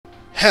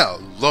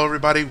Hello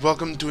everybody,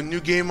 welcome to a new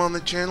game on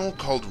the channel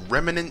called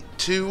Remnant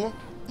 2.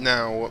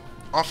 Now,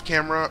 off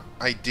camera,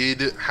 I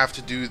did have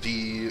to do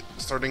the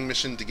starting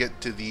mission to get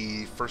to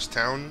the first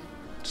town,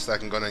 just so I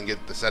can go in and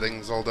get the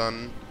settings all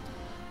done.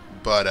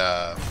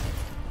 But,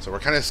 so we're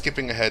kind of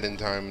skipping ahead in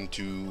time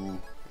to,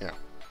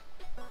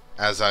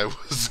 as I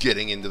was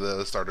getting into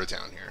the starter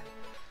town here.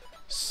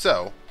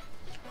 So,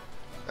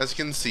 as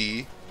you can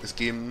see, this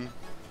game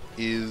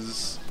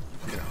is,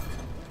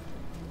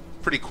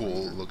 pretty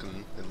cool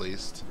looking, at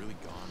least.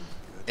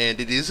 And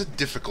it is a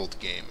difficult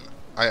game.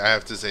 I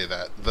have to say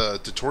that. The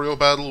tutorial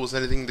battle was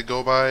anything to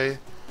go by.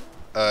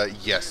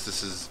 Yes,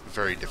 this is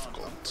very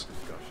difficult.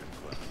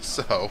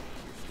 So,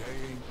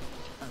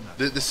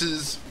 this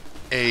is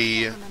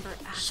a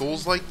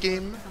Souls-like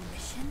game.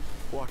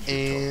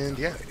 And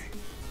yeah.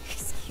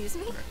 Excuse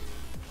me?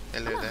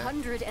 Hello I'm there.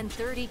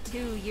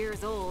 132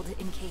 years old,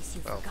 in case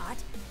you forgot.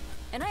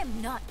 And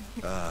I'm not...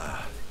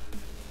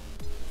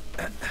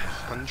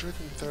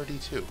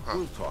 132, huh?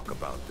 We'll talk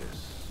about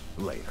this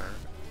later.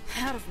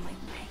 out of my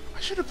way. I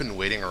should have been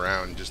waiting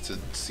around just to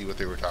see what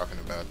they were talking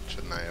about,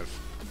 shouldn't I have?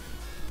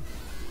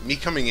 Me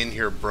coming in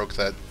here broke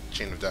that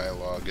chain of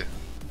dialogue.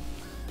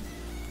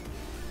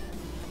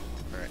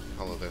 Alright,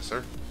 hello there,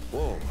 sir.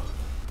 Whoa,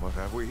 what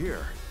have we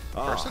here?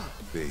 Person?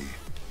 The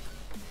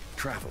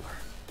traveler,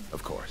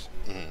 of course.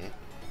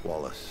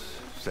 Wallace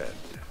said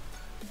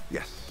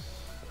yes.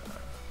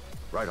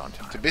 Right on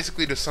time. So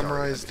basically, to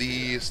summarize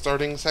the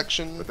starting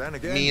section, But then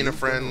again, me and a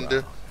you've been friend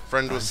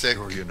around. was I'm sick,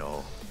 sure you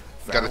know,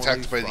 got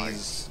attacked by family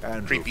these fight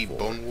and creepy before.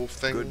 bone wolf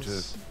Good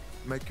things.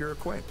 to make your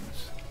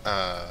acquaintance.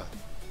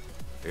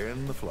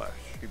 In the flesh.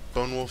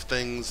 Bone wolf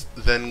things.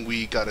 Then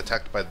we got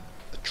attacked by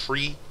a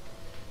tree.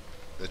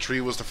 The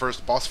tree was the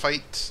first boss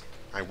fight.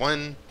 I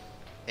won,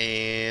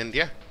 and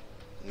yeah,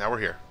 now we're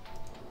here.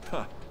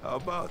 Huh, how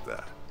about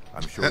that?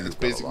 I'm sure That's you've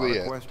got a lot basically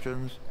of it.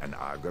 questions, and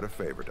I've got a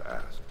favor to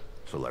ask.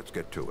 So let's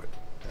get to it.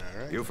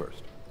 Alright. You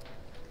first.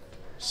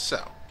 So,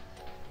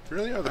 you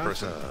really are the That's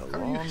person. a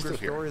How are you longer still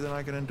here? story than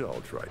I can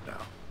indulge right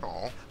now.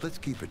 Aw. Let's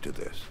keep it to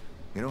this.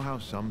 You know how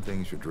some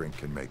things you drink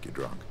can make you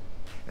drunk?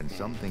 And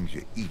some things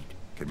you eat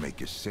can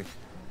make you sick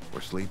or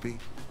sleepy?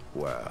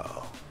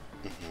 Well,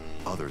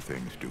 other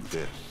things do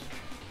this.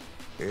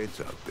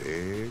 It's a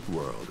big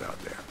world out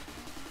there.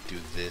 Do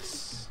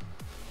this.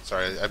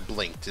 Sorry, I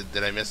blinked.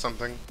 Did I miss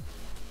something?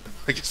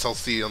 I guess I'll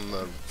see on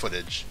the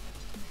footage.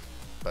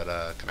 But,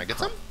 can I get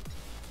some?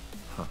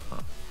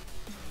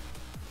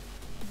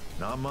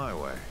 Not my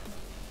way.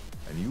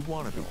 And you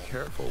want to be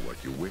careful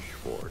what you wish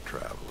for,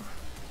 traveler.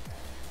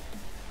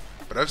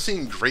 But I've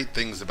seen great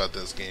things about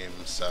this game,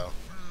 so...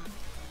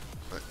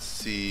 Let's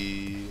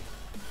see...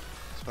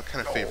 So what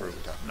kind of favor are we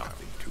talking about?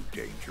 Nothing too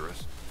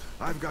dangerous.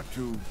 I've got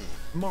to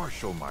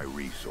marshal my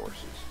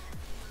resources.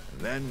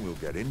 And then we'll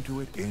get into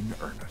it in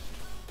earnest.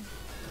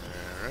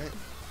 Alright.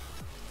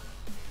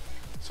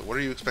 So what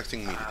are you expecting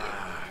me to do?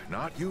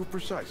 Not you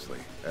precisely,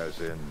 as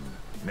in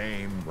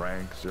name,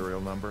 rank, serial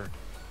number.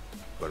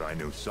 But I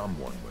knew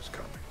someone was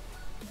coming.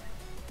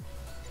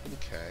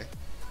 Okay.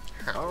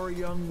 How? Our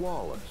young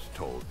Wallace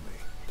told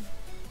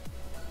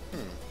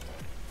me.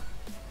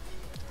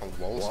 A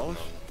Wallace? Wallace?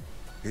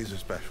 He's a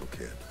special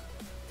kid.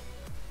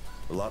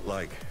 A lot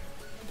like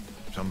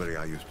somebody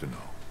I used to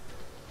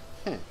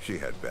know. She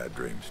had bad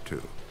dreams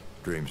too.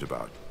 Dreams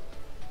about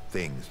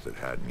things that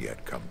hadn't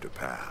yet come to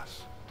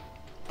pass.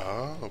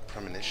 Oh,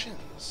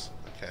 premonitions.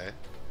 Okay.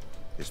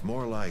 It's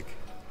more like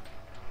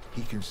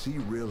he can see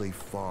really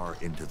far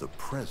into the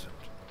present.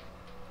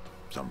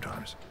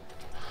 Sometimes.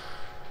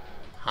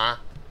 Huh?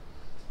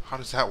 How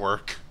does that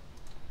work?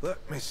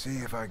 Let me see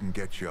if I can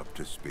get you up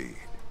to speed.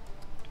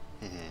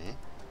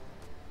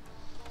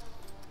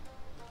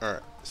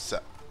 Alright, so.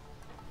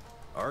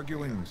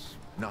 Arguing's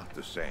not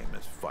the same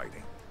as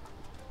fighting.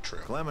 True.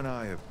 Clem and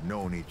I have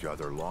known each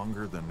other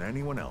longer than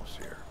anyone else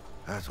here.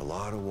 That's a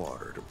lot of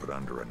water to put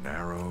under a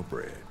narrow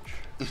bridge.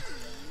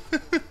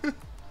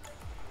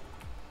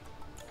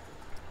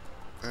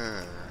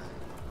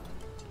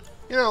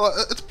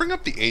 Let's bring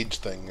up the age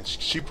thing.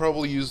 She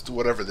probably used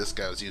whatever this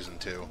guy was using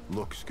too.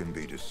 Looks can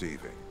be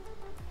deceiving.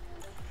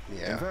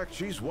 Yeah. In fact,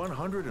 she's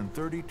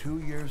 132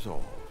 years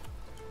old.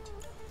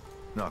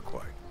 Not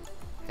quite.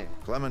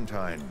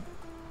 Clementine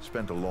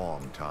spent a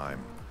long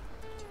time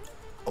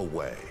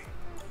away,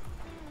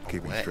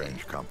 keeping Away?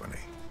 strange company.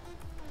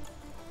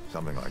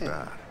 Something like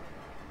that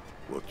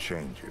will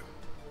change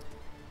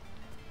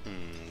you.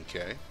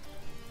 Okay.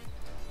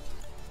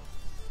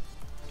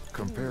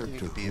 Compared You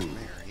to could be a who?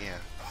 mayor,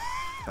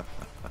 yeah.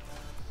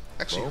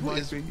 Actually, Bo who might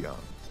is... be young,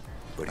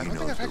 but I he don't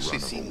think knows I've the actually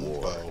run of seen a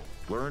war. Bo.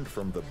 Learned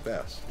from the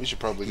best. We should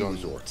probably He go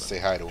was and orphaned, say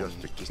hi to him,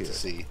 just a just kid. to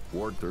see.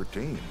 Ward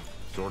 13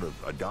 sort of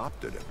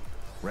adopted him.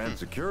 Ran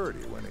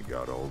security when he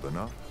got old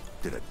enough.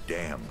 Did a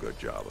damn good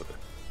job of it.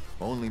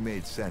 Only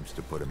made sense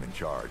to put him in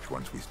charge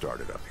once we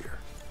started up here.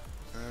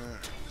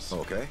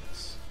 Okay.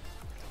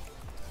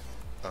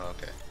 Oh,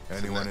 okay.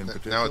 Anyone in Now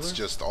particular? it's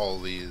just all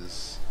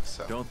these.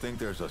 So. Don't think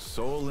there's a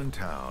soul in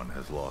town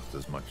has lost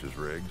as much as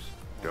Riggs.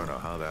 Don't know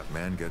how that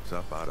man gets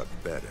up out of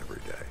bed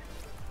every day.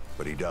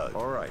 but he does.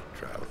 All right,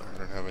 traveler. I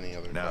don't have any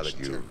other Now that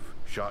questions you've here.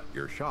 shot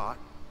your shot,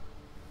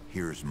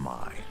 here's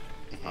mine.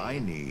 I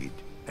need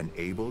an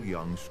able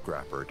young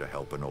scrapper to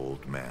help an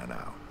old man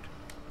out.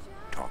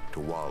 Talk to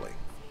Wally.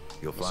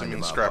 You'll find Assuming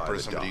him out scrapper by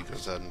is the somebody who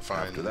docks. goes out and After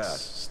finds that,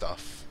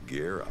 stuff.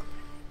 gear up,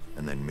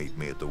 and then meet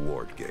me at the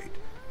ward gate.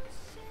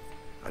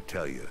 I'll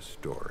tell you a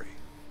story.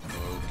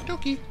 Okie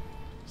dokie.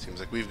 Seems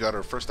like we've got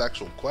our first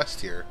actual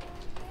quest here.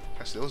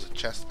 Actually, there was a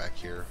chest back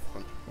here.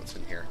 What's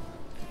in here?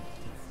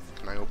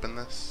 Can I open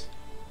this?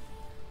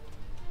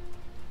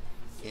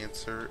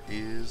 Answer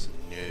is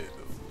no.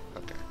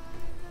 Okay.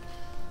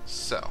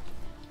 So,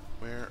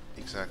 where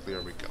exactly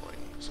are we going?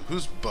 So,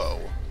 who's Bo,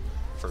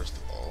 first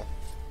of all?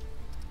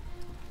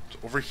 So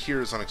over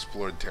here is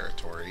unexplored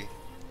territory.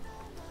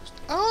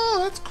 Oh,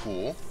 that's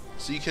cool.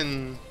 So you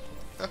can...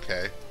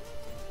 Okay.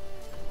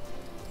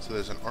 So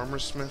there's an armor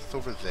smith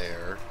over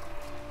there.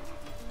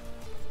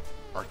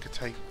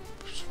 Archetype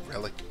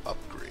relic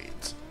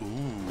upgrades.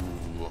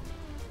 Ooh.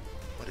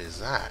 What is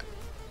that?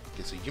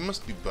 Okay, so you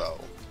must be Bo.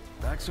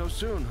 Back so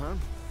soon, huh?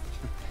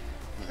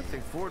 I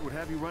think Ford would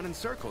have you run in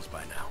circles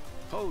by now.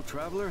 Oh,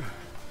 traveler.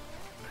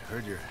 I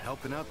heard you're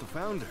helping out the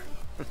founder.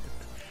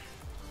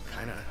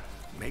 Kinda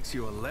makes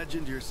you a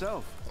legend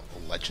yourself.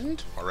 A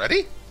legend?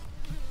 Already?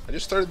 I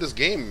just started this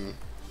game.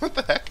 What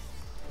the heck?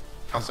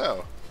 How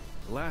so?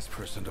 The last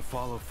person to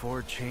follow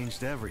Ford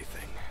changed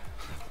everything.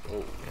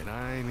 Oh. And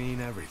I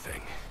mean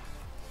everything.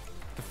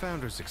 The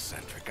founder's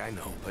eccentric, I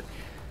know, but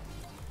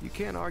you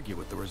can't argue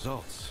with the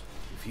results.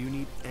 If you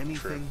need anything,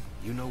 True.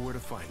 you know where to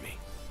find me.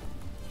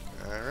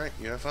 Alright,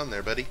 you have fun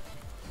there, buddy.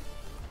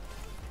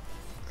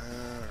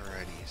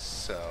 Alrighty,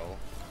 so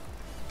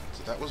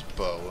that was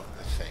Bo,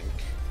 I think.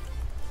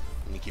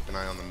 And you keep an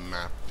eye on the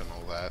map and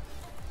all that.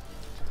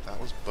 That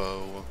was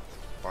Bo,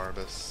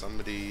 Barbas,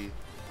 somebody...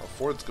 Oh,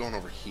 Ford's going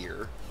over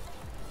here.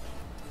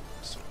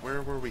 So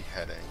where were we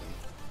heading?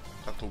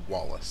 Not to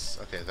Wallace.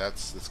 Okay,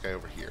 that's this guy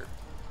over here.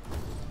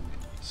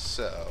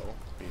 So,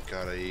 we've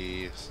got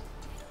a...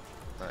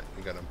 Alright,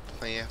 we got a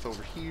path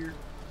over here.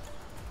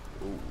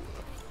 Ooh.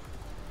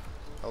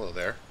 Hello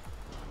there.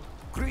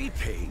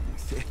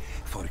 Greetings.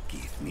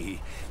 Forgive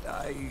me.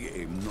 I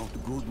am not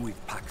good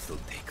with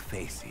Paxel-Tech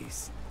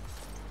faces.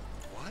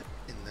 What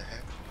in the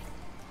heck?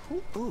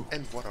 Who Oh.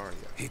 and what are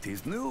you? It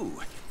is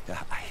new.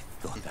 I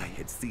thought I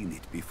had seen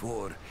it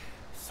before.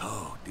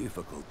 So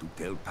difficult to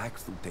tell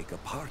Paxel-Tech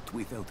apart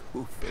without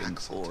hoof and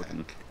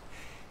horn.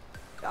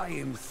 I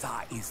am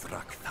Sa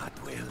Israk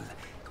Thadwell.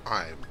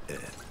 I'm...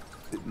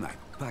 My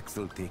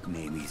Paxel-Tech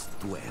name is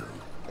Dwell.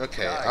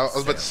 Okay, I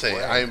was about to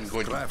say, I am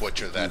going to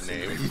butcher that Using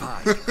name.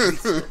 refined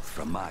crystals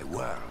from my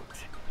world.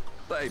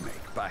 They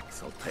make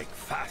Paxel-Tech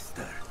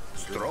faster,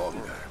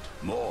 stronger,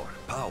 more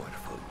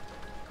powerful.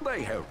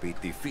 They help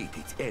it defeat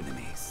its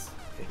enemies.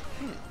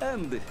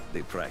 And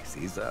the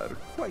prices are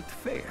quite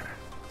fair.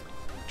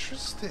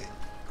 Interesting.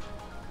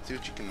 See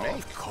what you can make.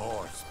 Of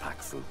course,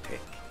 Paxel-Tech.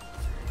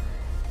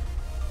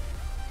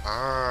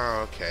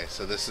 Ah, okay,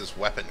 so this is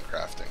weapon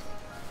crafting.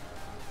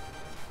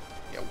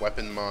 Yeah,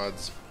 weapon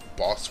mods,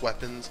 boss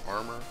weapons,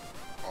 armor.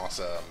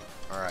 Awesome.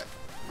 Alright.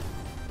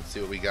 Let's see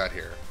what we got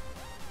here.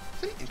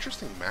 It's an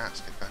interesting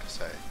mask, I gotta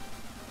say.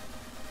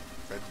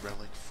 Red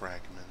relic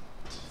fragment.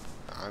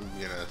 I'm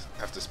gonna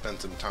have to spend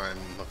some time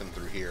looking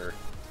through here.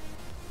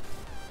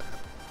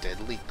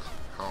 Deadly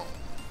calm.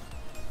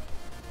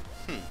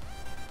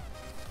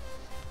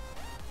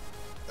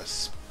 A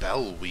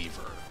spell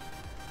weaver.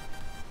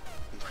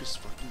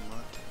 Increased weapon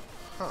mod.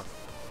 Huh.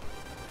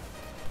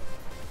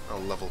 Oh,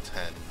 level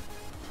 10.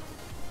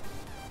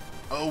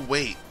 Oh,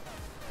 wait.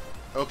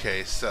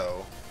 Okay,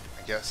 so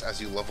I guess as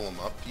you level them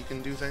up, you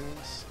can do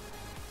things?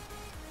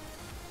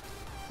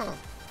 Huh.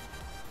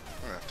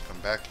 I'm gonna have to come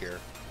back here.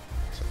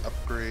 So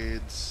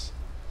upgrades.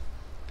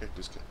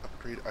 Characters can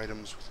upgrade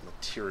items with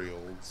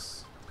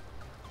materials.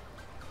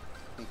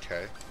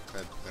 Okay,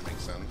 that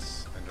makes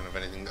sense. I don't have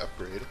anything to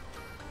upgrade.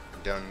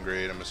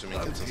 Downgrade, I'm assuming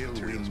gets those Until we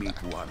materials meet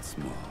back. once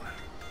more.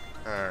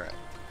 Alright.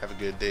 Have a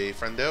good day,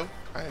 friendo.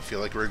 I feel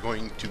like we're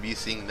going to be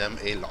seeing them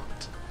a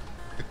lot.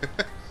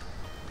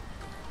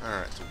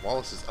 Alright, so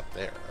Wallace is up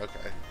there.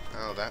 Okay.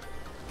 Oh, that...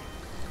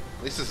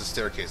 At least there's a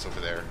staircase over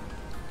there.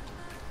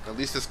 At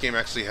least this game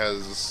actually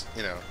has,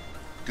 you know,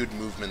 good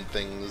movement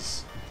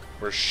things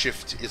where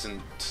shift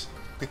isn't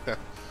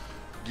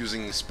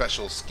using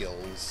special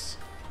skills.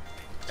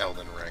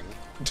 Elden Ring.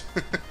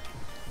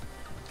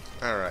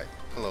 Alright.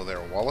 Hello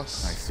there,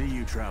 Wallace. I see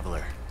you,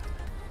 traveler.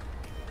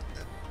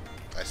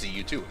 I see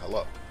you too.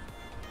 Hello.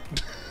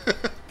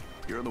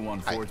 You're the one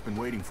Ford's been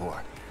waiting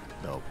for.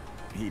 Though,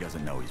 he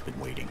doesn't know he's been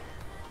waiting.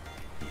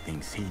 He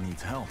thinks he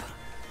needs help.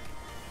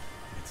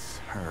 It's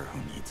her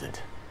who needs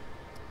it.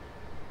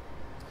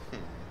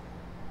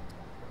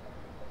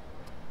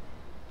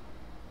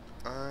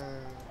 What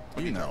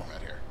are You you know. talking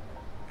about here?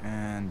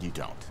 And you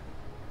don't.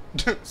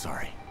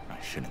 Sorry, I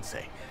shouldn't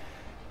say.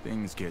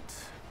 Things get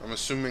I'm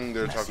assuming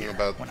they're talking messier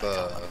about when I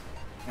tell the them.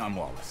 I'm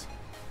Wallace.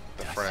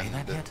 the Did I friend. say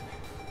that yet?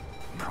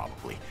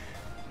 Probably.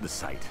 The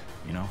site,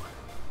 you know?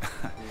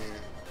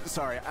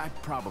 Sorry, I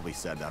probably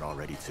said that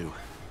already too.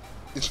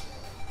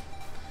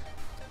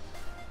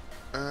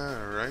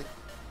 Alright.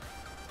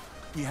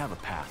 You have a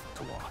path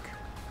to walk.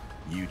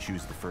 You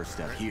choose the first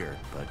step here,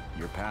 but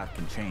your path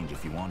can change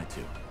if you want it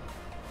to.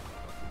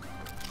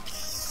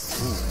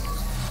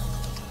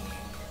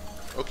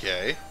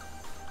 Okay.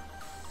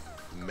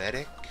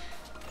 Medic.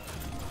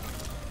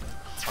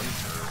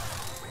 Hunter.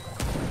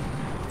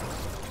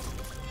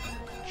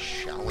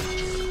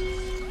 Challenger.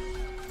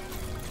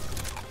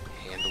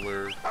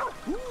 Handler.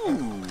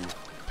 Ooh.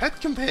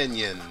 Pet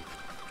companion. Yeah,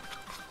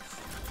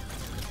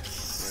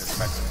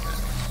 pet companion.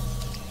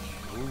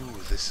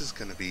 Ooh, this is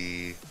gonna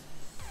be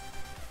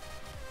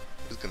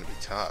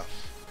tough.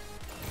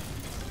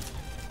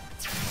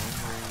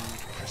 Long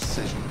range,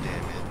 precision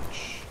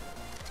damage.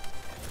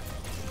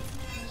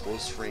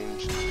 Close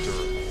range,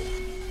 durable.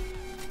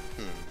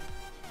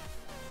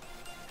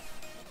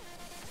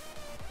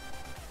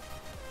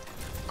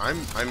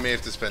 I may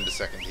have to spend a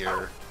second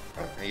here.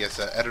 I guess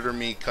editor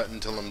me cut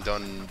until I'm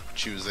done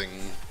choosing.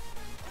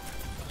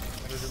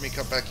 Editor me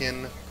cut back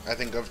in. I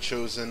think I've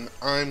chosen.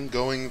 I'm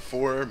going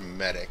for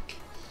medic,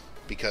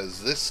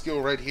 because this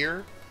skill right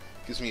here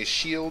gives me a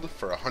shield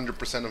for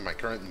 100% of my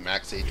current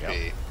max HP.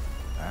 Yep.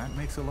 That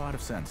makes a lot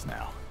of sense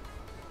now.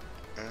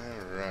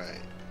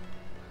 Alright.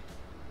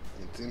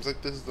 It seems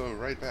like this is the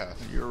right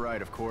path. You're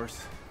right, of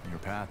course. Your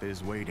path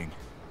is waiting.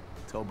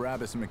 Tell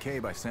Brabus and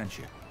McCabe I sent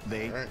you.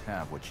 They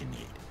have what you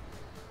need.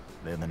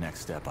 They're the next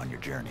step on your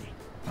journey.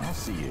 I'll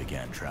see you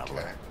again,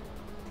 traveler. Okay.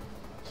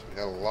 So we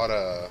got a lot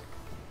of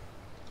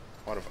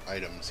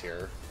items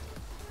here.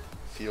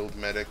 Field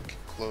medic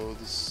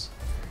clothes.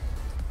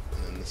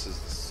 And then this is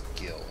the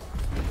skill.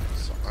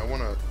 So I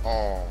want to...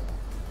 Oh.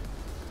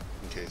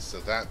 Okay, so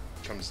that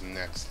comes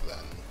next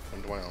then.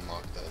 When do I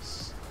unlock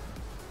this?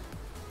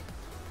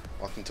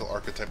 Lock until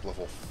archetype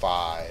level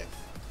 5.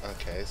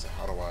 Okay, so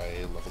how do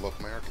I level up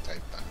my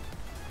archetype then?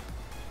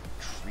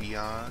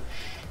 Triage.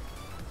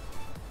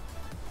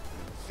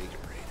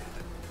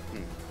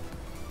 Invigorated.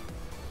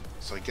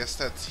 So I guess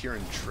that's here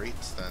in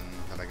traits then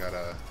that I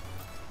gotta...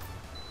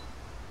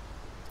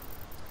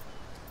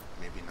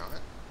 Maybe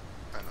not?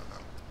 I don't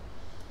know.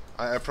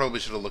 I probably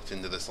should have looked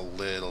into this a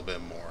little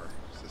bit more.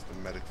 This is the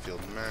medic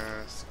field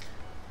mask.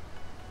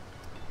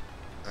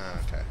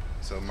 Okay.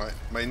 So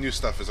my new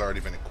stuff has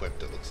already been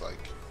equipped, it looks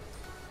like.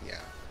 Yeah.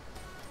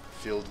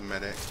 Field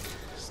medic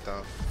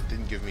stuff.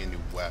 Didn't give me a new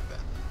weapon.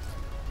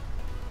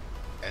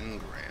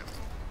 Engram.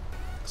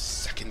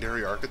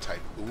 Secondary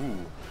archetype.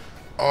 Ooh.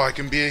 Oh, I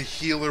can be a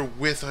healer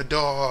with a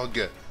dog.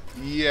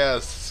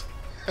 Yes.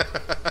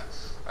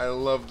 I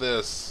love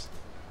this.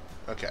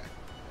 Okay.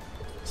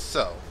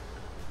 So.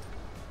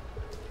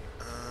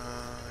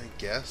 I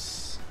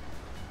guess.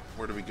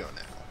 Where do we go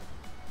now?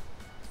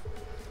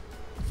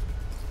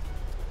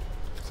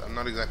 I'm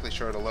not exactly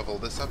sure how to level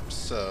this up,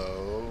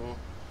 so...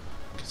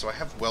 Okay, so I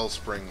have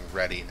Wellspring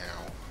ready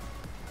now.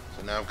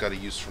 So now I've got a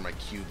use for my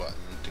Q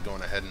button to go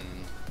on ahead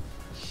and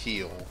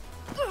heal.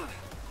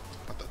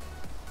 What the...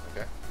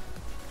 Okay.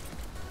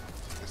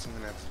 I guess I'm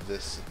gonna have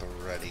this at the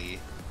ready,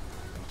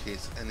 in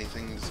case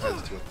anything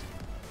decides to...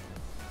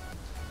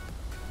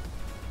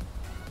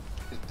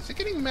 Is it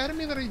getting mad at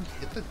me that I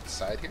hit the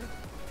side here?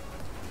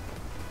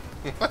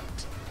 What?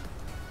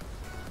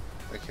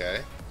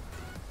 Okay.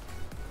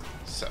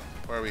 So,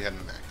 where are we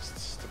heading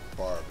next? To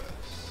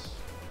Barbas.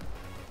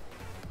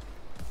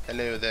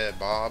 Hello there,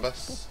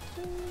 Barbas.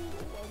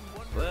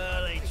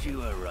 Well, ain't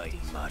you a right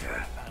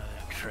mutter?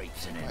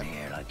 Traipsing in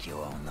here like you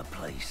own the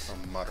place. A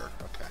mutter,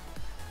 okay.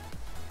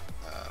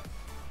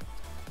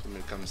 Let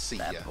me come see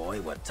ya. That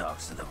boy what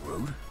talks to the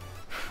root?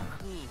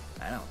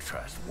 I don't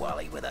trust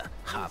Wally with a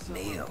hot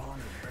meal.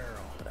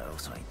 But I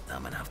also ain't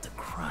dumb enough to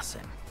cross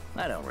him.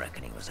 I don't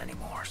reckon he was any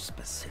more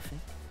specific.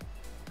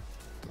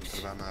 What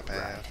about my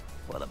path? Right.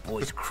 Well, the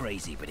boy's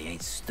crazy, but he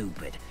ain't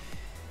stupid.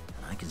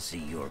 And I can see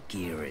your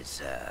gear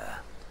is,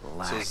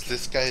 lacking, so is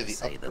this guy to the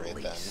say the upgrade,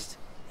 then? least.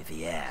 If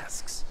he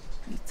asks,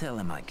 you tell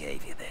him I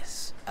gave you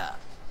this.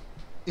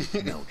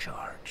 No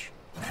charge.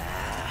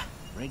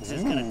 Riggs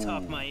is gonna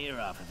talk my ear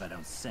off if I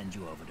don't send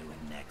you over to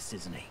him next,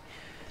 isn't he?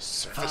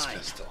 Surface Fine.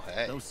 pistol,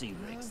 hey. Go see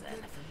Riggs then.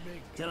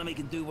 Tell him he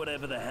can do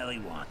whatever the hell he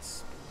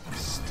wants.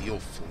 Steel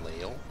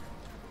flail?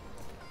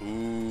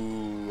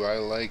 Ooh, I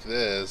like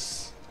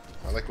this.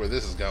 I like where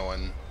this is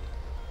going.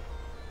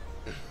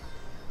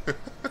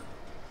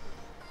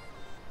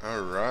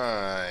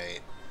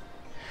 Alright.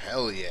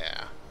 Hell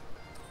yeah.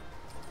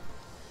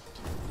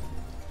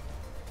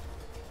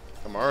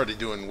 I'm already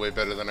doing way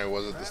better than I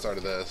was at the start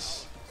of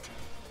this.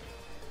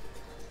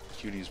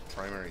 Cutie's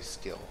primary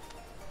skill.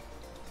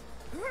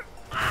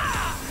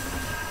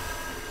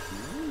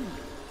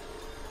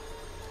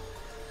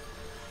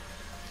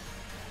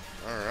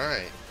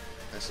 Alright.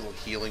 Nice little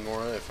healing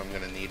aura if I'm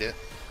gonna need it.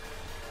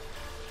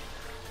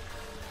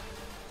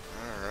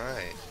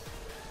 Alright.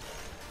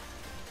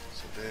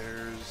 So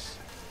there's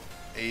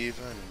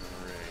Ava and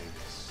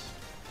Riggs.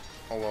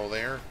 Hello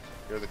there.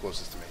 You're the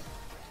closest to me.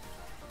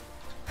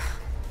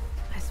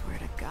 I swear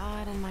to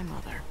God and my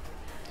mother.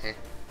 Heh.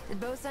 Did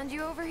Bo send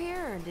you over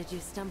here, or did you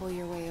stumble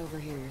your way over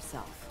here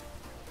yourself?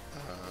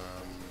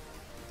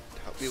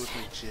 be with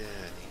my Jenny.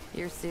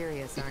 You're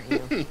serious, aren't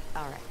you?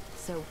 Alright,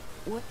 so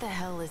what the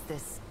hell is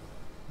this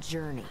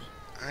journey?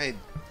 I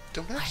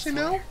don't I actually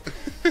know.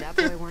 swear, that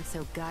boy weren't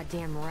so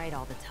goddamn right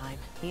all the time.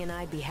 He and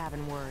I'd be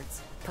having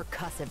words.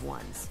 Percussive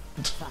ones.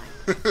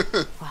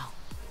 Fine. Well,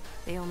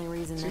 the only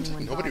reason Seems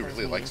like anyone nobody bothers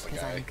really me likes is the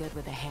because guy. I'm good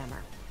with a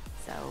hammer.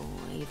 So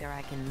either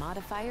I can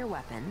modify your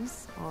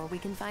weapons, or we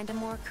can find a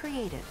more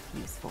creative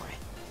use for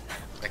it.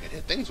 I can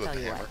hit things with Tell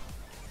the you hammer. what,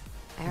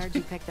 I heard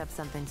you picked up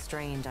something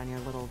strange on your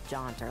little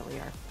jaunt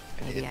earlier.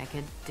 Maybe I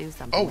could do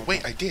something Oh, with wait,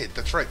 it. I did.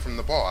 That's right, from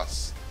the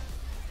boss.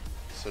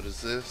 So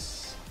does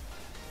this...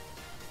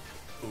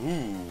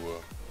 Ooh.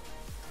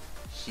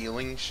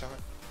 Healing shot?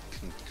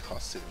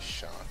 Concussive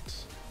shot?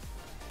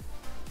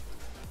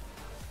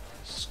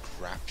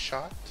 Scrap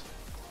shot?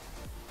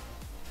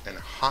 And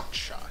hot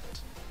shot.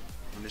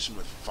 Munition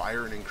with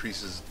fire and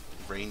increases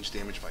range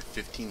damage by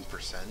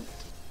 15%.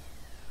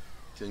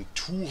 Dealing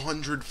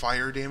 200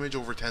 fire damage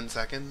over 10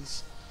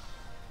 seconds.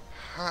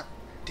 Hot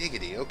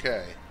diggity,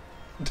 okay.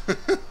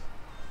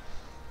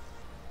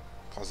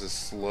 Causes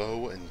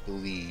slow and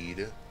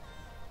bleed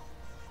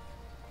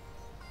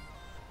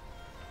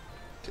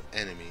to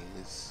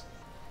enemies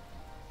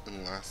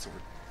and lasts over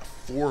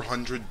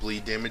 400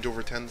 bleed damage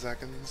over 10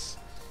 seconds.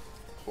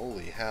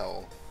 Holy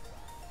hell.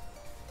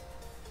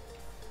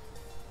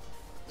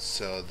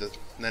 So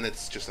then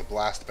it's just a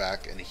blast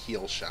back and a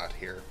heal shot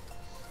here.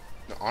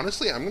 Now,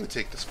 honestly, I'm going to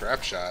take the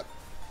scrap shot.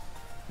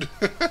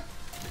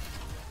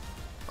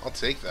 I'll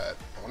take that.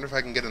 I wonder if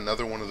I can get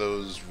another one of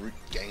those root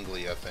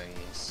ganglia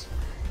things.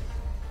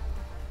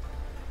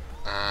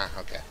 Ah,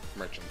 okay.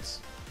 Merchants.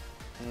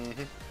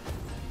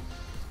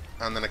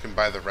 And then I can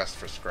buy the rest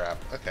for scrap.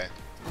 Okay.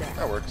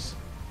 That works.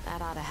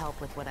 That ought to help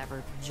with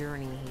whatever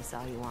journey he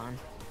saw you on.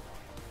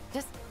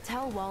 Just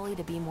tell Wally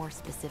to be more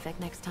specific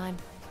next time.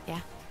 Yeah?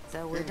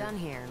 So we're done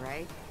here,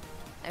 right?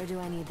 Or do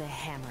I need the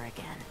hammer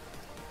again?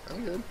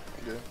 I'm good.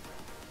 I'm good.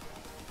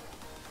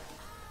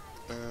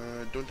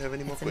 Don't have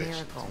any more It's a questions,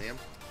 miracle. ma'am.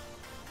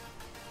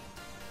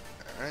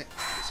 Alright,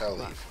 guess I'll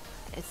Look, leave.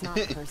 it's not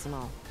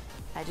personal.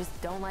 I just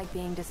don't like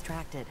being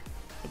distracted.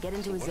 I get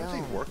into a What are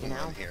zone, they working you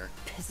know? on here?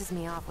 Pisses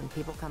me off when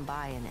people come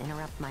by and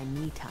interrupt my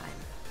me time.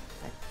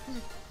 But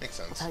Makes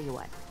I'll sense. tell you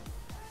what.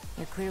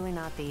 You're clearly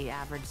not the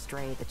average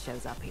stray that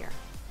shows up here.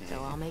 So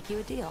I'll make you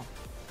a deal.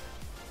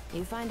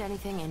 You find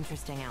anything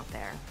interesting out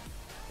there,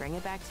 bring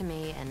it back to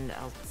me and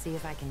I'll see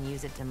if I can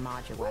use it to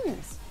mod your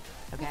weapons.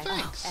 Okay? Well,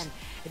 thanks. And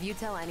if you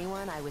tell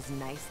anyone I was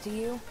nice to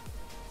you,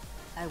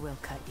 I will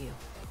cut you.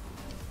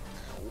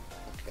 Oh,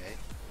 okay.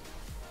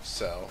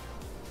 So,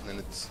 then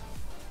it's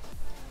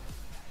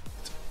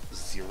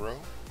 0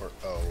 or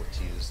O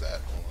to use that.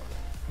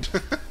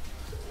 Hold on.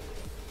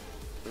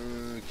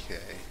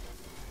 Okay.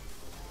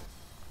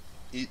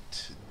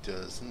 It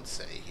doesn't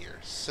say here.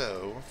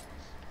 So,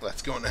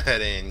 let's go on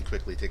ahead and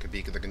quickly take a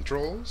peek at the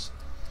controls.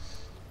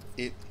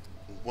 It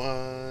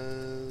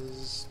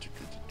was...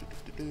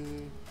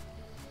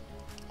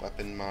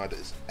 Weapon mod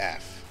is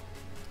F.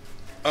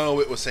 Oh,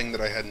 it was saying that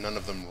I had none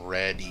of them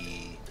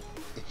ready.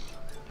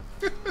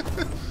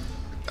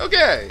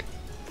 Okay.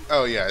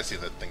 Oh, yeah, I see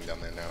that thing down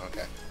there now.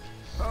 Okay.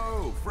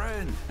 Oh,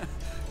 friend.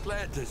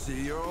 Glad to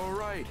see you're all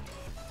right.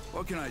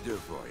 What can I do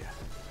for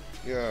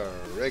you? Yeah,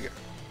 regular.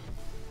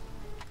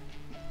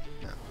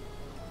 No.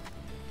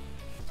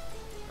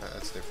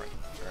 That's different.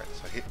 Alright,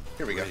 so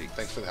here we go. Riggs.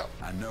 Thanks for the help.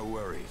 And no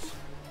worries.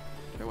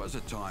 There was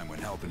a time when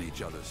helping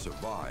each other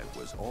survive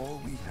was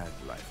all we had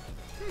left.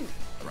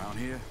 Around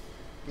here,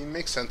 I mean, it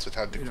makes sense with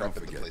how we don't decrepit the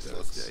forget place those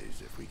looks.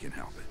 days if we can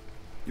help it.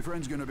 Your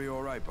friend's gonna be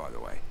all right, by the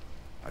way.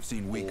 I've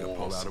seen weaker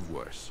pull out of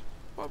worse.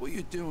 What were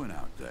you doing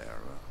out there?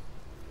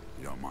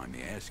 You don't mind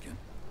me asking?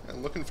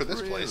 I'm looking for this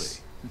Really?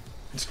 place.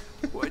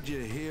 What'd you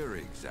hear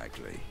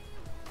exactly?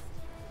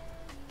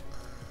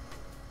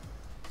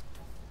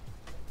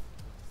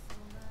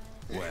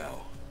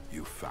 Well,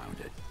 you found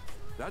it.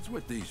 That's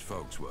what these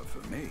folks were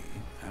for me,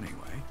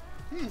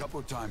 anyway. Couple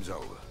of times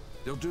over.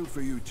 They'll do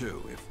for you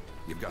too if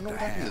you've got I know the what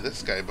happened to hand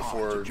this guy and heart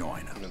before, to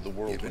join 'em. you know, the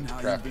world Given went to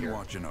how crap you've been here.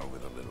 watching over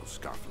the little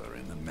scuffler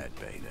in the med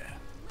bay there,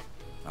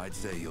 I'd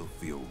say you'll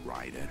feel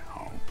right at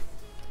home.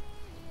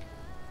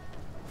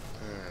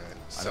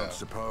 I don't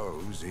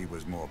suppose he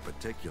was more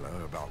particular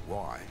about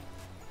why.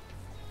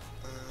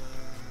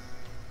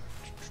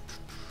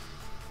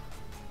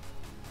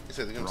 He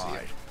said they're gonna see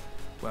Right. it.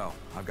 Well,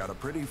 I've got a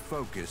pretty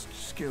focused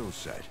skill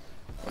set.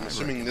 I'm I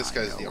assuming reckon this I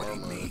guy's know the what he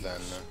armor, needs.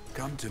 then.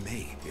 Come to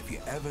me if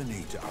you ever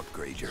need to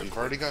upgrade your We've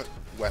already got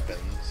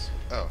weapons.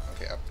 Oh,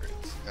 okay,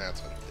 upgrades.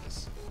 That's what it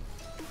is.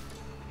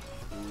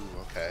 Ooh,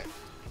 okay.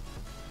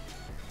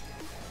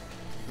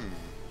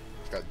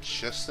 I've got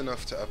just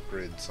enough to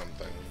upgrade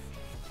something,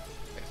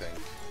 I think.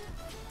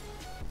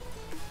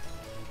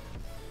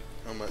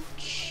 How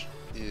much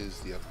is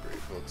the upgrade,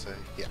 will it say?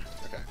 Yeah,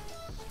 okay.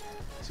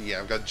 So yeah,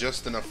 I've got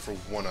just enough for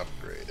one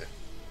upgrade.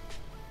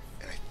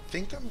 And I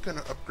think I'm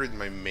gonna upgrade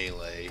my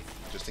melee,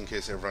 just in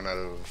case I run out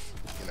of,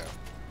 you know,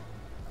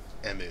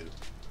 ammo.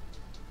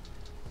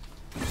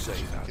 You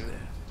safe out Good.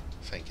 there.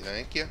 Thank you,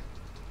 thank you.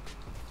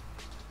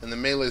 And the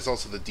melee is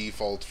also the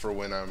default for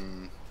when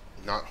I'm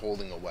not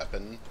holding a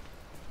weapon.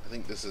 I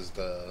think this is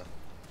the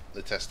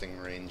testing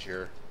range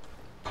here.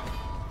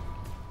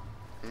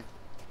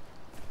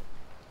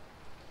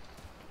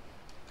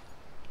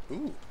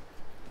 Ooh.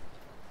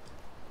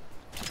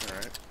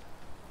 Alright.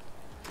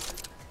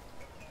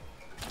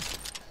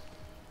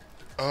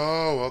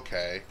 Oh,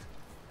 okay.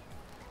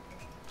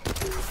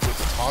 With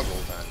the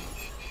toggle then.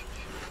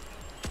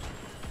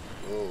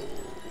 Whoa.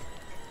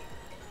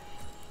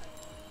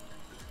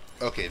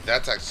 Okay,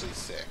 that's actually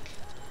sick.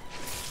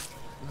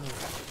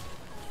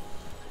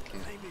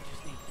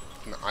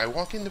 Can I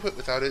walk into it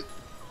without it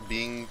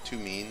being too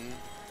mean?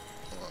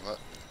 Hold on,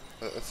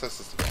 let's test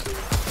this again.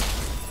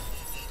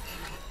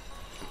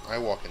 Can I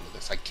walk into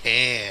this? I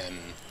can!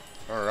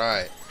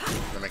 Alright.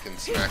 Then I can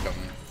smack him.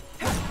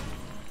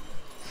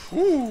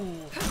 Whew!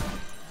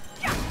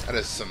 That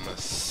is some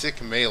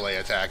sick melee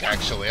attack,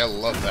 actually. I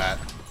love that.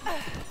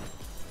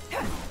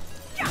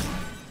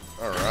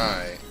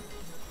 Alright.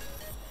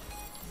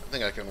 I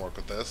think I can work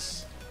with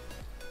this.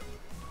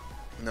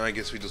 Now I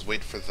guess we just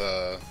wait for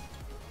the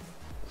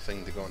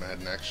thing to go on ahead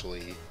and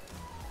actually...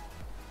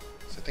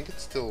 So I think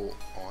it's still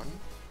on?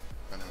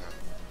 I don't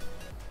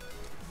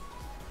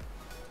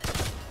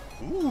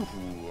know. Ooh!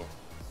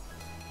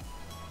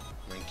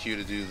 And then Q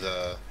to do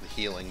the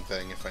healing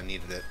thing if I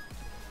needed it.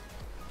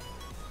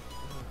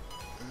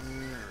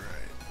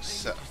 Alright,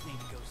 so...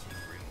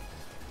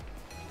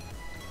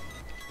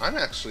 I'm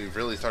actually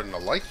really starting to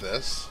like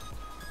this.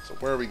 So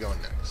where are we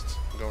going next?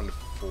 I'm going to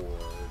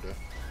Ford,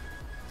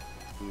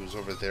 who's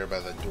over there by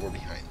the door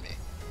behind me.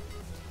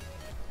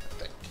 I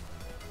think.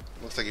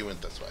 Looks like he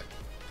went this way.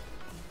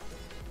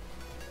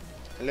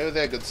 Hello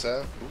there, good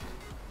sir. Ooh.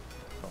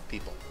 Oh,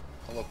 people.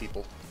 Hello,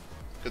 people.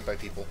 Goodbye,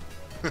 people.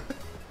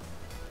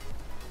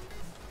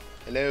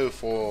 Hello,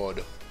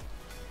 Ford.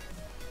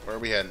 Where are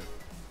we heading?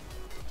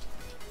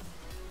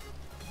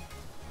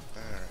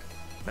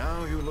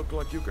 Now you look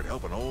like you could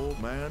help an old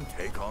man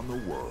take on the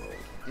world.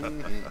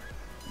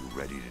 You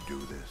ready to do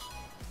this?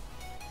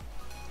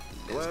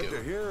 Glad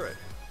to hear it.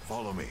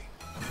 Follow me.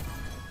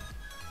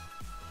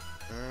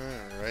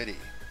 Alrighty.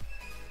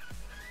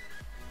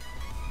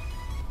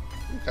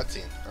 Ooh,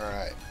 cutscene.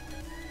 Alright.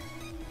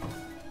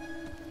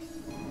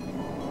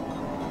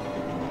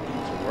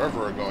 So wherever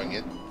we're going,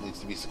 it needs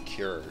to be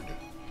secured.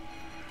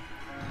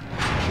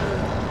 Secured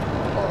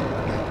hard.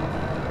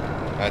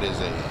 That is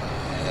a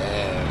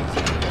heavy.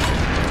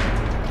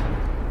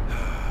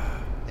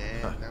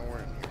 And now we're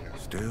in here.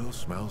 Still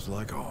smells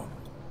like home.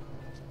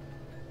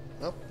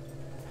 Well,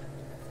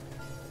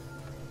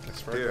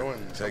 guess we're Here,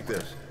 going. take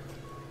this.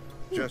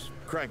 Just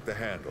crank the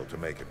handle to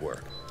make it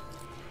work.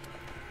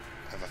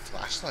 I have a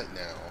flashlight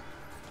now.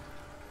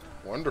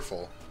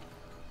 Wonderful.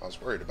 I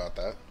was worried about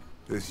that.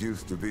 This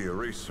used to be a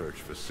research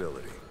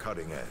facility,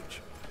 cutting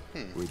edge.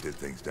 We did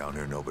things down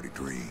here nobody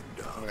dreamed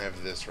I'm of. gonna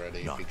have this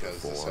ready Not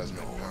because this before has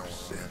my nor power.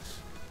 since.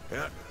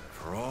 Yeah,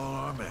 for all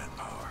our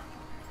manpower.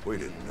 We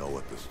didn't know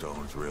what the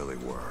stones really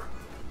were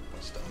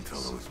until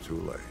it was too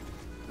late.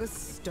 The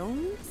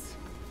stones?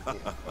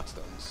 What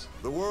stones?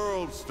 The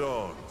world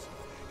stones.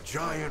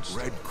 Giant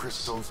red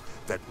crystals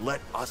that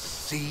let us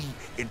see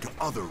into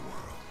other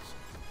worlds.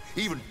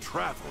 Even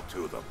travel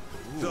to them.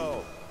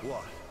 So,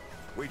 what?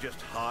 We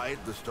just hide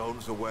the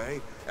stones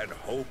away and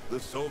hope the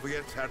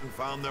Soviets hadn't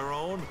found their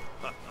own?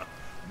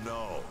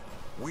 No.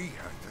 We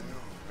had to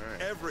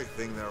know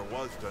everything there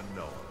was to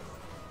know.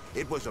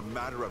 It was a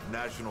matter of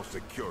national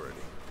security.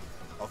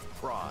 Of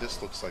pride.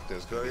 This looks like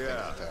there's gonna be things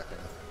attacking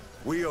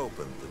it. We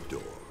opened the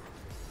door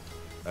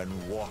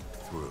and walked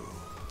through.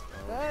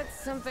 But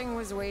something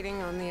was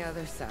waiting on the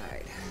other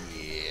side.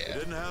 It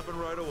didn't happen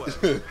right away.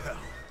 Hell,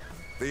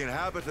 the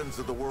inhabitants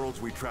of the worlds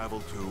we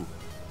traveled to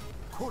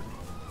couldn't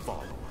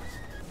follow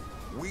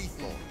us. We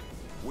thought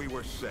we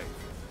were safe.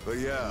 But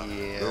yeah,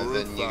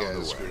 then you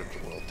guys screwed up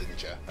the world,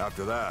 didn't you?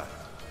 After that,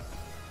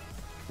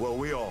 well,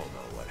 we all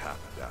know what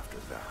happened after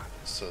that.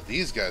 So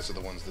these guys are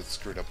the ones that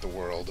screwed up the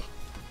world.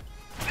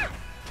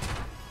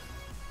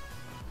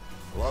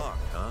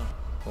 Locked, huh?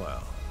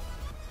 Well,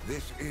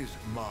 this is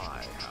my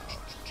house.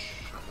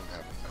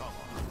 Come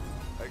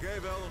on. I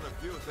gave Ellen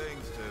a few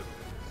things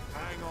to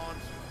hang on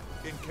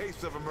to in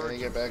case of Let me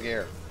emergency. get back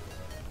here.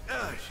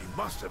 She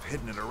must have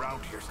hidden it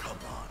around here. Come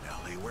on,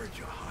 Ellie, where'd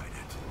you hide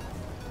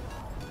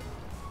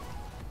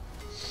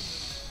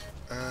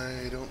it?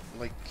 I don't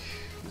like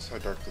this how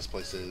dark this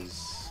place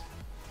is.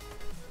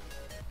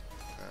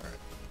 Alright.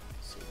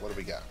 So what do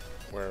we got?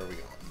 Where are we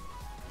going?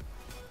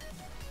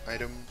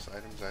 Items,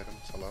 items,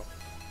 items. Hello?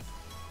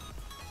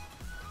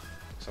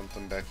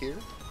 Something back here?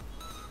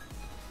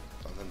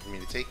 Something for me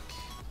to take?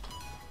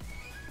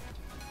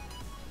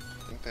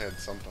 I think they had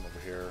something over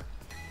here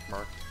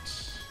marked.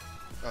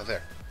 Oh,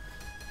 there.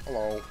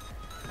 Hello.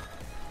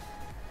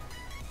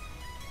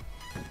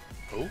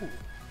 Ooh.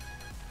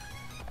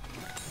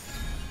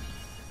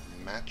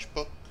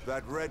 Matchbook?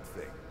 That red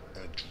thing.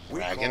 A We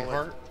dragon call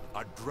heart? it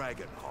a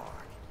dragon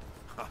heart.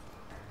 Ha.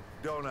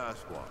 Don't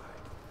ask why.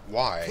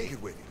 Why? Take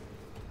it with you.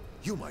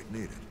 You might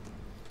need it.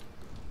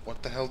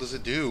 What the hell does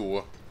it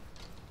do?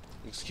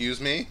 Excuse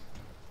me?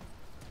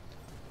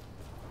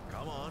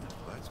 Come on.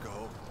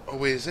 go. Oh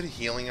wait, is it a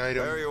healing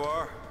item? There you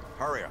are.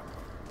 Hurry up.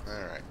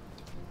 Alright.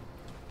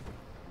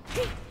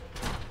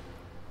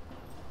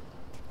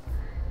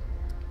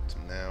 So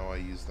now I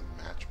use the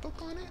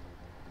matchbook on it?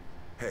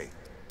 Hey,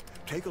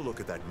 take a look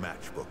at that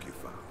matchbook you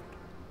found.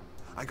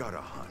 I got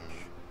a hunch.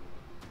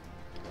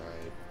 Can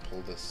I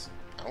pull this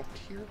out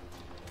here?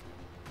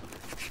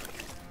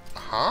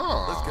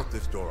 Aha! Let's get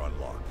this door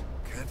unlocked.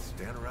 Can't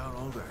stand around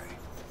all day.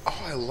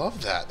 Oh, I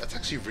love that. That's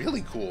actually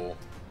really cool.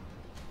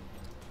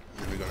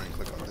 Let me go ahead and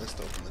click on this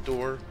to open the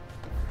door.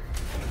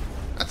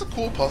 That's a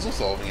cool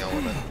puzzle-solving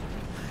element.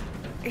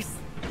 Is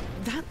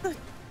that the...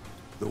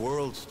 The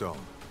World Stone.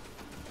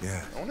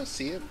 Yeah. I want to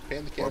see it.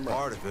 Pan the Or camera.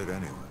 part of it,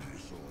 anyway.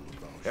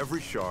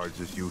 Every shard's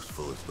as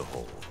useful as the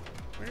whole.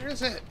 Where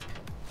is it?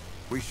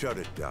 We shut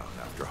it down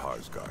after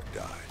Harsgard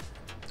died.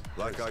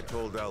 Like I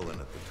told Ellen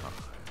at the time.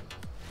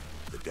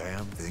 The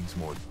damn thing's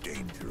more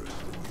dangerous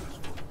than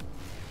useful.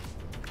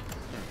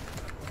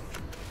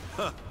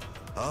 Huh.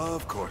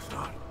 Of course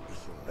not.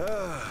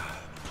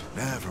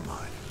 Never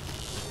mind.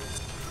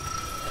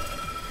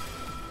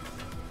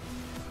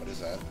 What is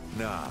that?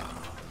 Now,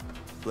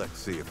 let's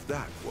see if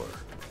that worked.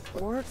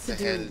 Or The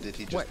to hell do... did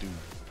he just what do?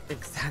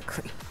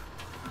 exactly?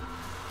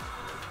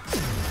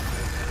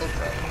 Oh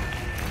crap.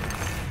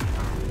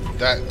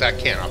 That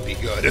cannot be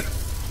good.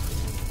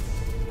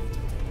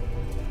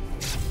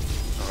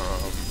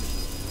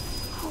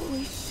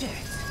 Holy shit.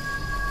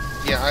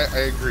 Yeah, I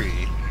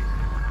agree.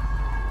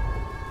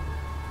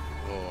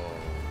 Whoa.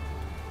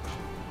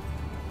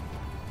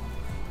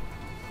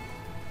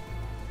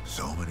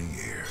 So many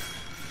years.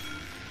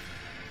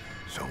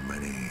 So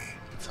many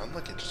It sounded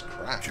like it just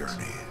cracked.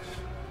 journeys.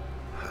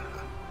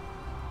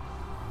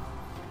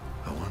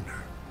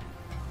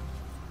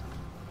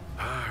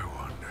 I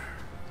wonder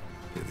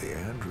if the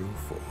Andrew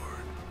Ford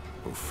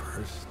who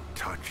first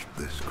touched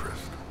this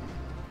crystal,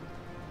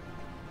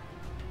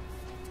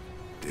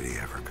 did he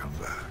ever come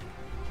back?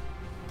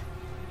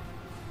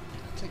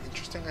 That's an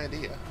interesting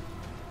idea.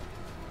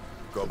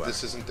 Go back.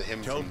 This isn't the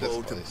him Tell from this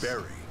Bo place. to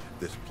bury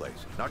this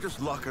place. Not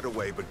just lock it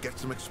away, but get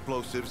some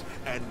explosives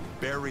and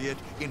bury it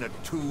in a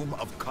tomb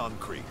of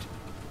concrete.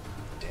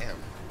 Damn.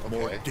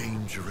 More Okay.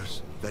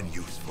 dangerous than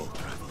useful,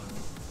 traveler.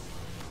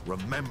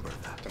 Remember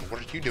that. Then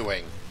what are you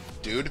doing?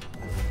 Dude?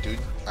 Dude,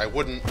 I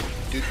wouldn't.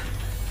 Dude.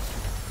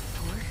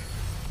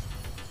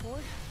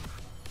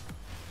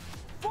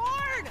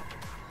 Ford?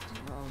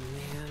 Oh,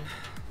 man.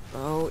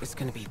 Bo is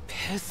gonna be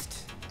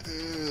pissed.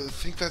 I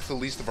think that's the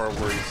least of our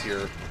worries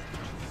here.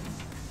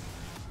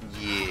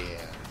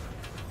 Yeah.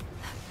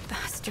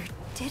 Bastard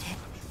did it.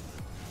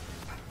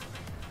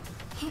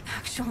 He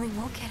actually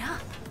woke it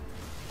up.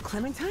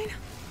 Clementine?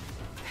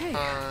 Hey.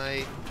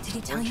 Hi. Did he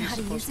tell Weren't you you how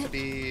to supposed use to it?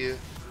 be Do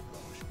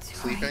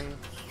sleeping? I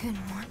even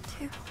want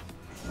to?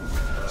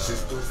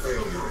 System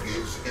failure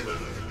is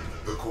imminent.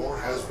 The core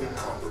has been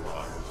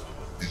compromised.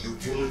 The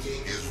utility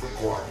is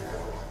required.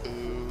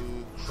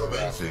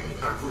 Commencing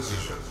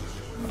acquisition.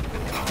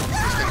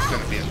 This thing's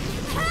gonna be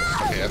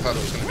okay, I thought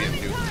it was gonna be a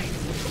nuke.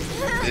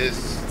 This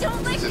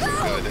isn't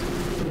good.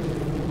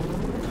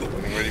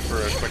 I'm ready for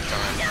a quick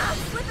time. Stop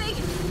slipping!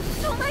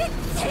 Don't let it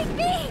take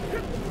me!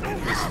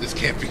 This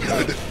can't be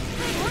good.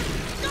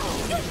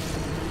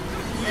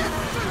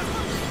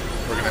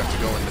 We're gonna have to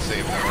go in to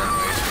save them, aren't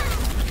we?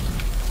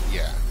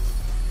 Yeah.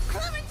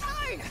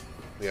 Clementine!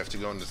 We have to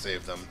go in to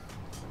save them.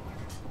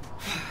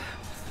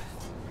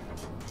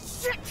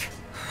 Shit!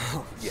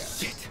 Oh, Yeah.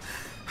 shit!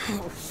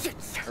 Oh, shit!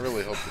 I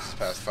really hope this is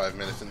past 5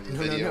 minutes into the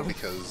video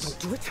because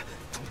Don't do it!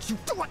 Don't you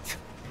do it!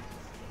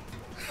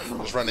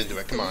 just run into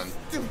it. Come on.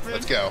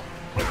 Let's go.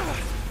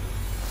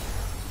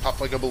 Pop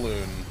like a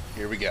balloon.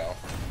 Here we go.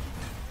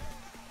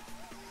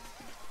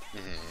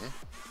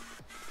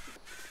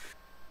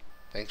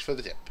 Thanks for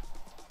the tip.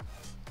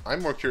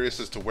 I'm more curious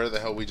as to where the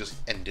hell we just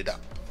ended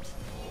up.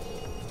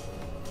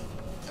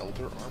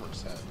 Elder armor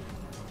set.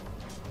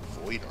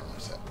 Void armor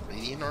set.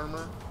 Radiant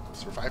armor?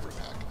 Survivor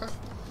pack. Huh.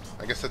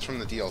 I guess that's from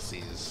the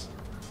DLCs.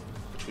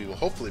 Which we will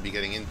hopefully be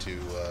getting into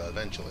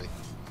eventually.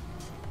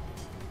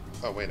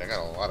 Oh wait, I got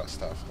a lot of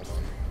stuff. Hold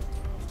on.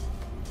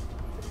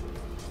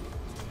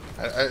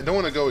 I don't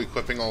want to go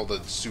equipping all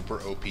the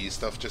super OP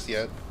stuff just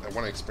yet. I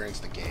want to experience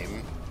the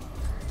game.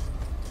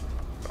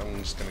 But I'm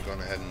just going to go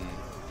ahead and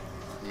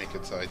make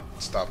it so it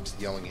stops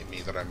yelling at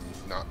me that I'm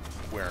not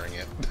wearing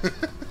it.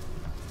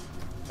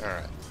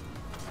 Alright.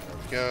 There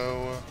we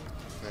go.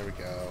 There we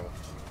go.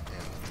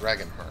 And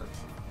Dragon Heart.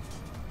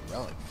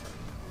 Relic Frame.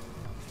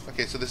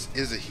 Okay, so this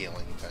is a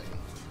healing thing.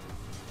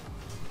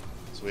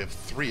 So we have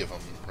 3 of them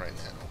right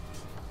now.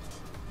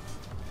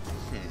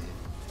 I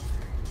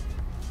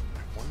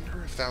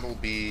wonder if that'll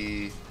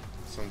be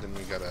something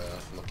we gotta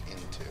look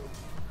into.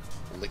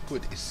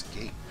 Liquid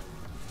Escape.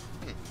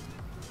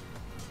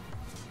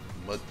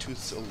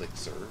 Mudtooth's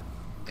Elixir.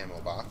 Ammo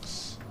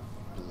Box.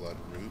 Blood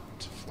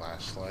Root.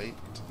 Flashlight.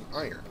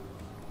 Iron.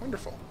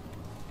 Wonderful.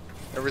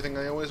 Everything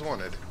I always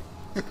wanted.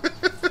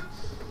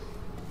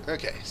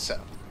 Okay, so.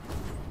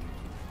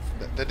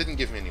 That didn't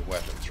give me any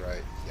weapons,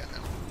 right? Yeah, no.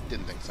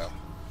 Didn't think so.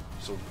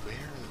 So where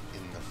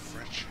in the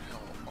fresh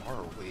hell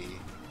are we?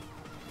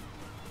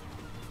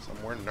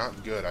 Somewhere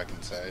not good, I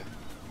can say.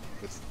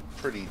 With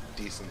pretty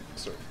decent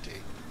certainty.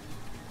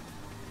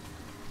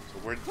 So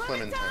where'd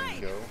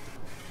Clementine go?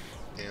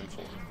 And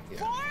Ford. Yeah.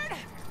 Ford?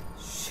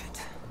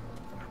 Shit.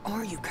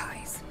 Are you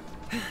guys?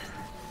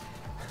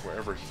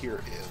 Wherever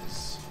here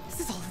is.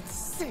 This is all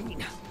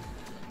insane.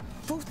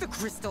 Both the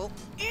Crystal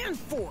and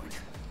Ford.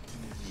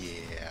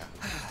 Yeah.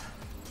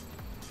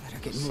 Better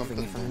get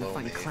moving if I'm gonna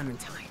find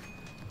Clementine.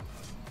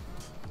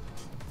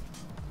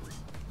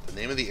 The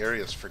name of the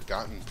area is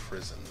Forgotten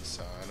Prison,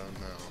 so I don't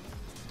know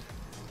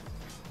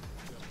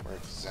where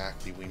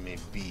exactly we may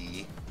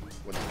be,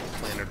 what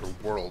planet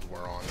or world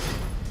we're on.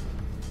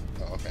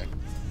 Oh, okay.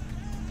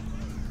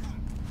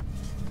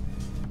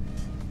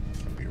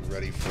 Be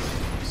ready for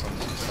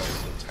something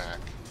to attack.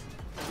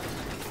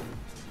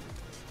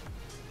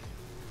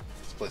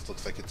 This place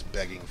looks like it's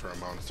begging for a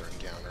monster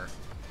encounter.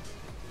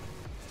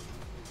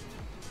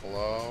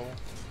 Hello?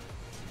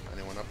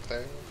 Anyone up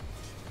there?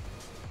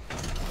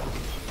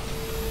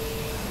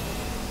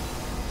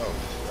 Oh,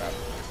 crap.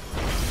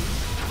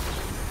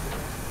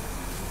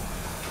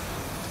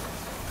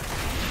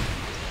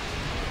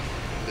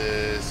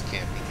 This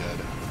can't be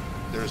good.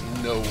 There's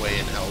no way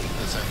in hell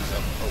this ends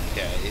up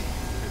okay.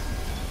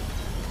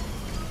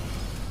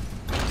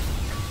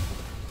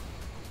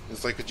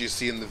 It's like what you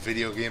see in the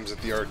video games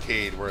at the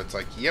arcade, where it's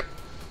like, yep,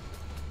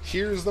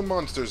 here's the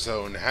monster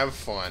zone, have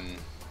fun.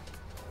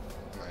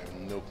 I have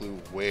no clue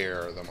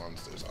where the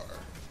monsters are.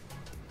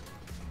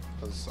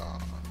 Huzzah.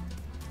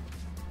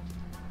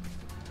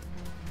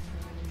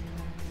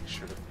 Make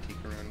sure to peek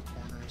around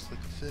corners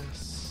like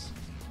this.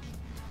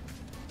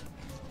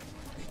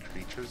 Any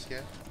creatures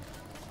yet?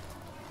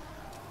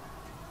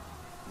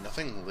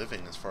 Nothing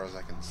living as far as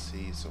I can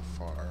see so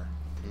far.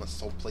 Unless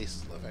this whole place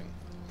is living.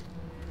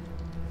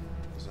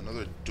 There's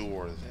another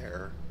door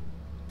there.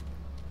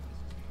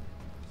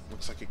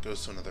 Looks like it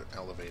goes to another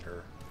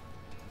elevator.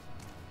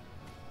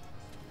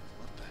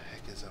 What the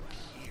heck is up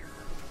here?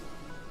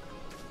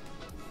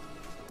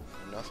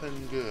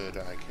 Nothing good,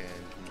 I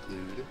can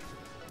conclude.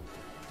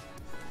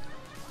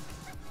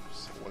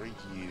 So what are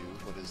you?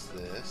 What is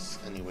this?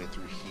 Any way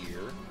through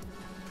here?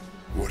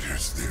 What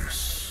is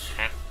this?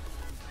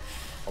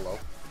 Hello?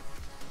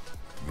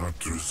 Not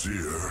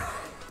Drasier.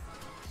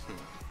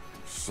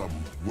 Some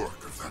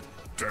work of that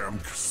damn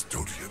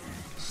custodian.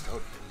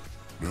 Custodian?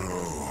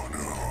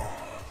 No.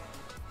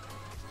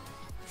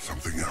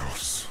 Something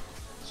else.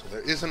 So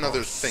there is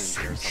another thing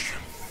here.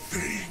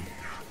 Thing.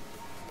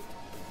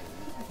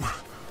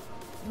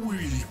 We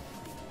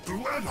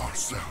bled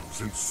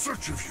ourselves in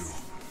search of you.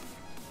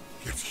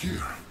 Yet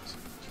here,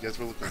 You guys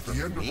were looking at for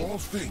the end me? of all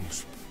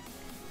things,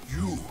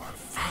 you have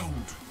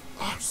found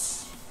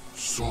us.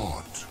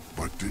 Sought,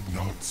 but did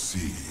not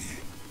see.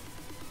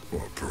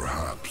 Or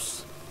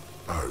perhaps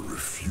I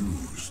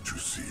refuse to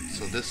see.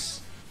 So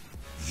this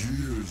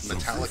Years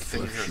metallic of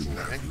thing here is reflection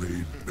have living?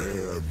 laid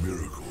bare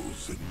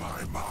miracles in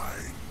my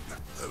mind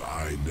that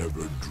I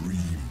never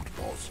dreamed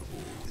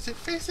possible. Is it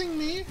facing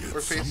me Yet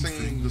or some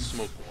facing the things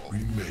smoke wall?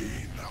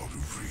 remain out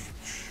of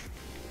reach.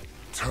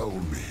 Tell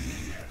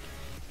me,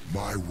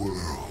 my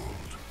world,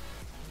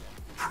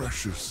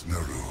 precious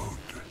Nerud,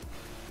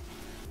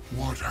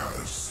 what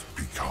has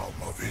become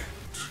of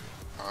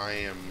it? I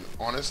am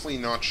honestly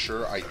not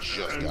sure. I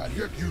just got And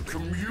here. yet you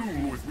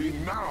commune with me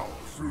now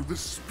through the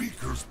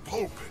speaker's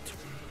pulpit.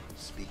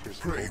 Speakers.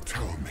 Pray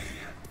tell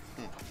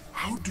me,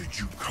 how did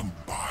you come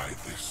by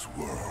this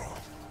world?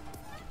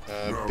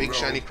 Big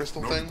shiny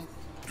crystal thing?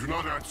 Do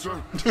not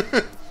answer.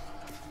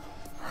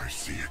 I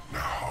see it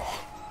now.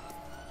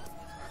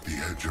 At the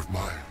edge of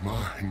my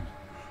mind.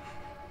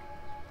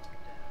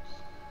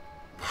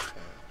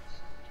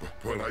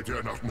 But I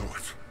dare not know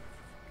it.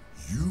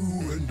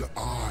 You and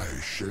I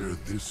share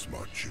this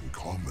much in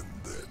common,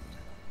 then.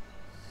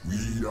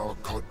 We are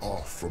cut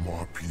off from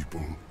our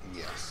people.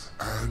 Yes.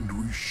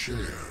 And we share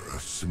a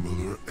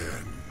similar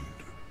end.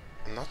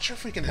 I'm not sure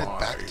if we can head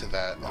back to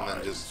that and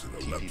then just in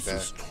TP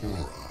Ellipsis back.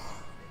 Torah,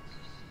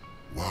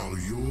 while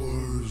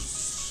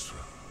yours...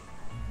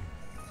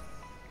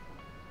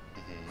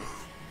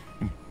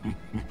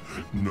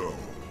 No.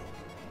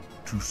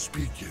 To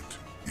speak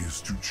it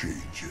is to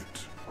change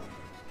it.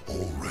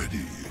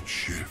 Already it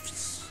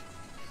shifts.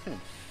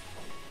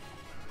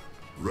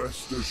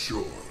 Rest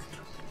assured,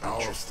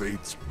 our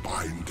fates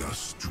bind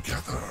us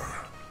together.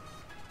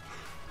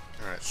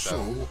 Alright,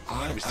 So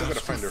I we still gotta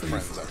ask find a our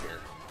friends favor, up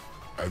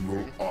here. and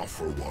will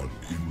offer one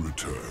in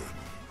return.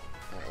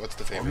 Alright, what's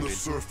the favor, On the dude?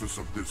 surface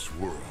of this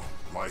world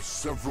lie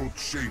several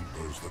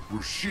chambers that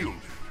were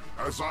shielded,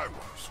 as I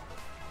was,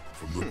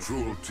 from the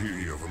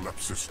cruelty of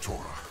Ellipsis Torah.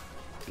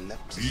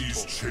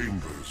 These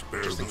chambers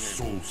bear the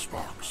soul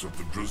sparks of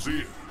the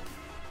Drasier,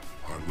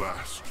 our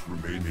last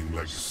remaining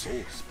legacy.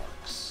 Soul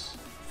sparks.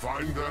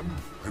 Find them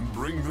and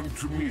bring them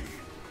to me.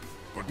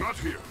 But not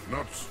here,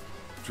 not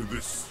to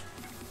this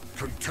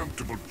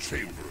contemptible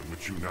chamber in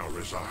which you now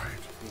reside.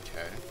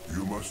 Okay.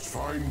 You must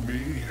find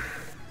me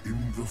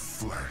in the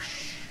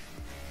flesh.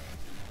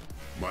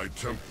 My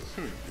temple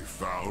can be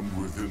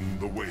found within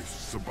the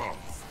wastes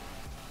above.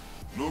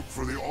 Look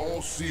for the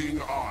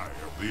all-seeing eye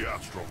of the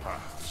astral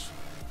paths.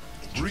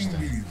 Bring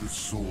me the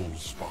soul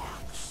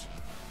sparks.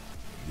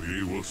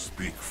 We will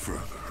speak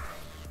further.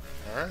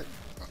 Alright,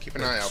 I'll keep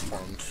an eye out for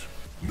him.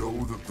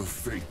 Know that the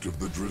fate of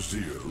the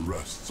Drazier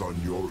rests on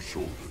your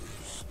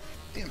shoulders.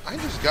 Damn, I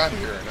just got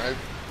here and I...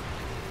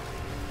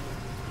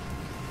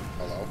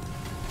 Hello?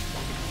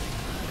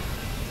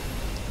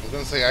 I was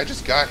gonna say, I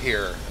just got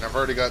here and I've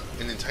already got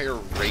an entire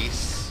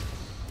race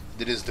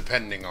that is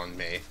depending on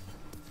me.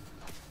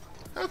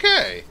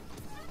 Okay.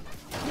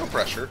 No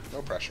pressure,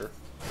 no pressure.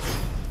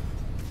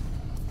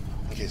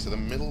 Okay, so the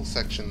middle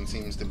section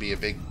seems to be a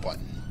big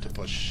button to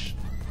push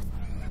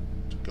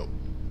to go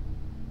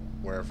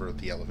wherever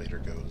the elevator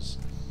goes.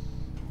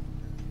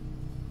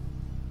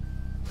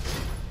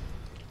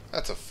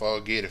 That's a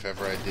fog gate if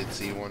ever I did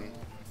see one.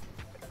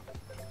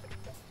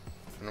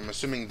 And I'm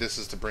assuming this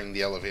is to bring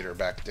the elevator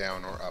back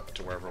down or up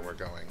to wherever we're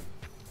going.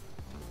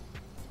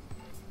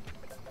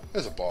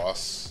 There's a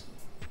boss.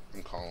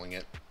 I'm calling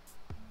it.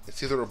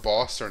 It's either a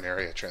boss or an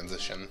area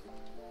transition.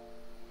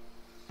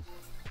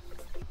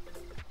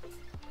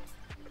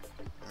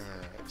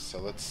 Alright, so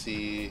let's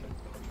see.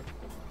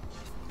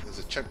 There's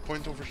a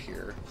checkpoint over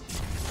here.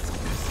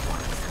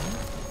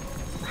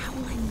 How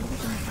will I know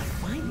them if I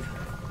find them?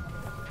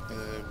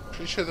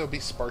 Pretty sure there'll be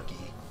Sparky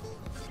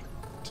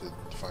to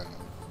find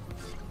them.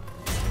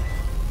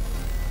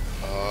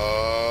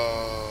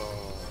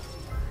 Oh,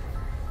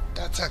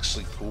 that's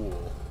actually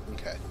cool.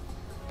 Okay.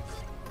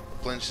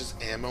 Replenishes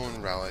ammo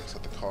and relics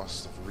at the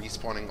cost of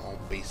respawning all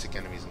basic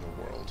enemies in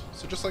the world.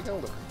 So just like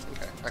Elder.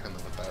 Okay, I can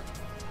live with that.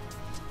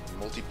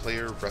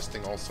 Multiplayer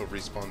resting also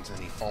respawns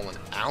any fallen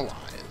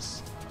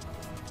allies.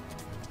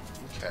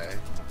 Okay.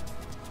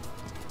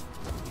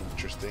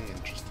 Interesting,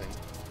 interesting.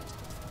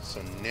 So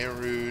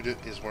Nerud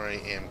is where I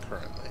am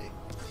currently.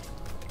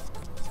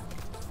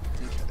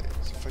 Okay,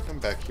 so if I come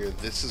back here,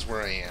 this is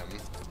where I am.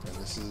 And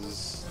this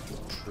is the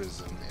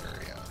prison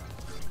area.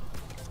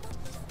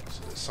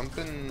 So there's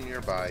something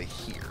nearby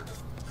here.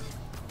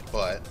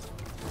 But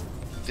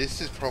this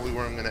is probably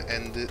where I'm going to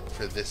end it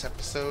for this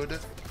episode.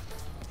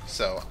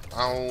 So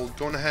I'll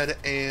go on ahead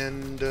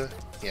and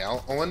yeah,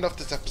 I'll end off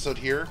this episode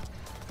here,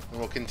 and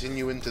we'll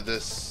continue into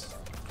this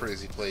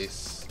crazy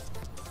place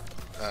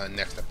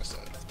next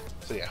episode.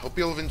 So yeah, hope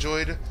you all have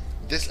enjoyed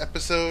this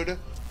episode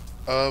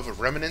of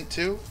Remnant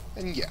 2,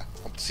 and yeah,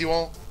 hope to see you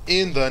all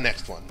in the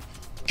next one.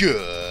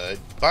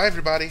 Goodbye,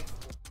 everybody.